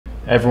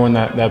everyone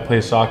that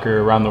plays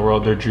soccer around the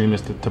world, their dream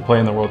is to play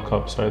in the World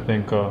Cup. So I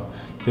think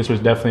this was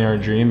definitely our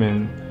dream,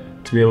 and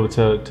to be able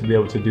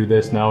to do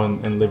this now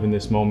and live in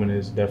this moment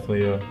is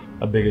definitely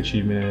a big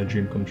achievement and a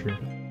dream come true.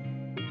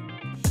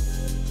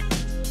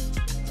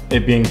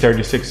 It being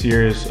 36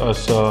 years,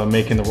 us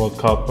making the World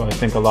Cup, I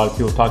think a lot of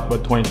people talk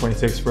about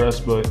 2026 for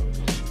us, but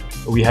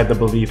we had the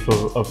belief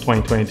of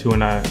 2022,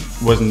 and I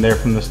wasn't there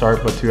from the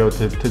start, but to be able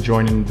to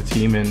join in the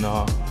team and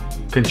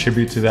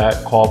contribute to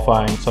that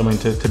qualifying, something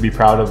to be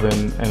proud of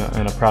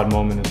and a proud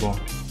moment as well.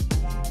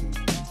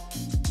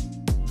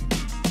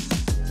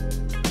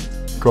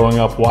 Growing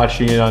up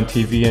watching it on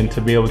TV and to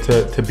be able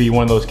to be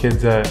one of those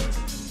kids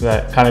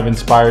that kind of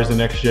inspires the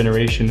next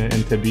generation,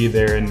 and to be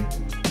there and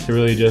to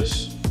really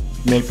just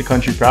make the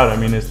country proud. I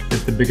mean, it's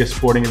the biggest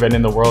sporting event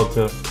in the world.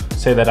 To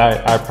say that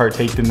I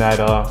partaked in that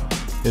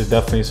is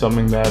definitely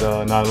something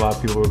that not a lot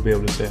of people would be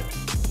able to say.